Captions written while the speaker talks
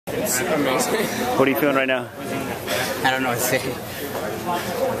was amazing. What are you feeling right now? I don't know what to say.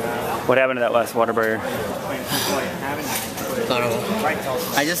 What happened to that last water barrier?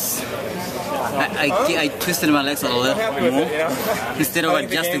 I twisted my legs a little more. Instead of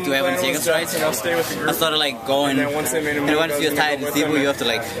adjusting to having second strides, I started like going. And once you're tired and feeble, you have to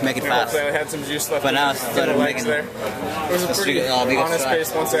like make it fast. But now I started making it was a pretty honest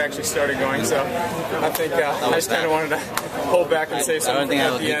pace once I actually started going. So I think I just kind of wanted to hold back and say something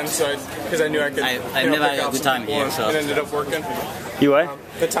at the end, because I knew I could. I've never had a good time here, so it ended up working. You what?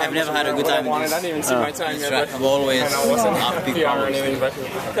 I've never had a good time in this. I didn't even see my time yet. But I've always not PR or anything, but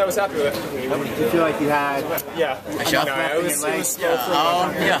I was happy with it. Did you feel like you had a shot? No, it was slow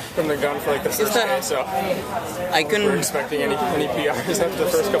from the gun for like the first time, so I couldn't expecting any PRs after the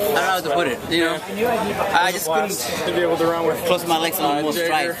first couple. I don't know how to put it. You know, I just couldn't be able to run with close my legs on more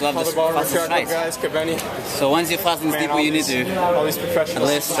strides to have the fastest strides. Guys, Kebenei. So once you're fast and steeple, you need to all these professional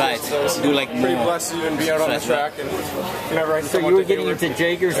less strides. Do like more. Pretty blessed to even be out on the track, and whenever I so you were getting into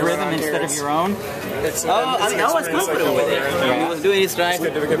Jager's rhythm instead of your own? I was comfortable with it. I was doing his strides.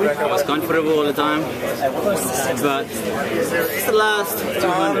 I was comfortable all the time. But it's the last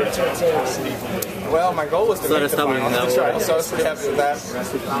 200. Well, my goal was to make the final, so I was pretty happy with that. So,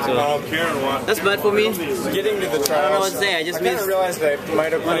 that's bad for me. Getting to the trials, I don't know what to say. I just missed realized that I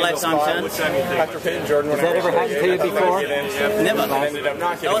might have one lifetime chance. After Peyton Jordan. Has that ever happened to you before? Never.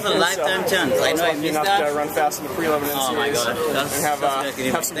 That was a lifetime chance. I know I missed that. To run fast in the prelim and oh my god.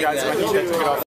 have some guys that I think that took it off.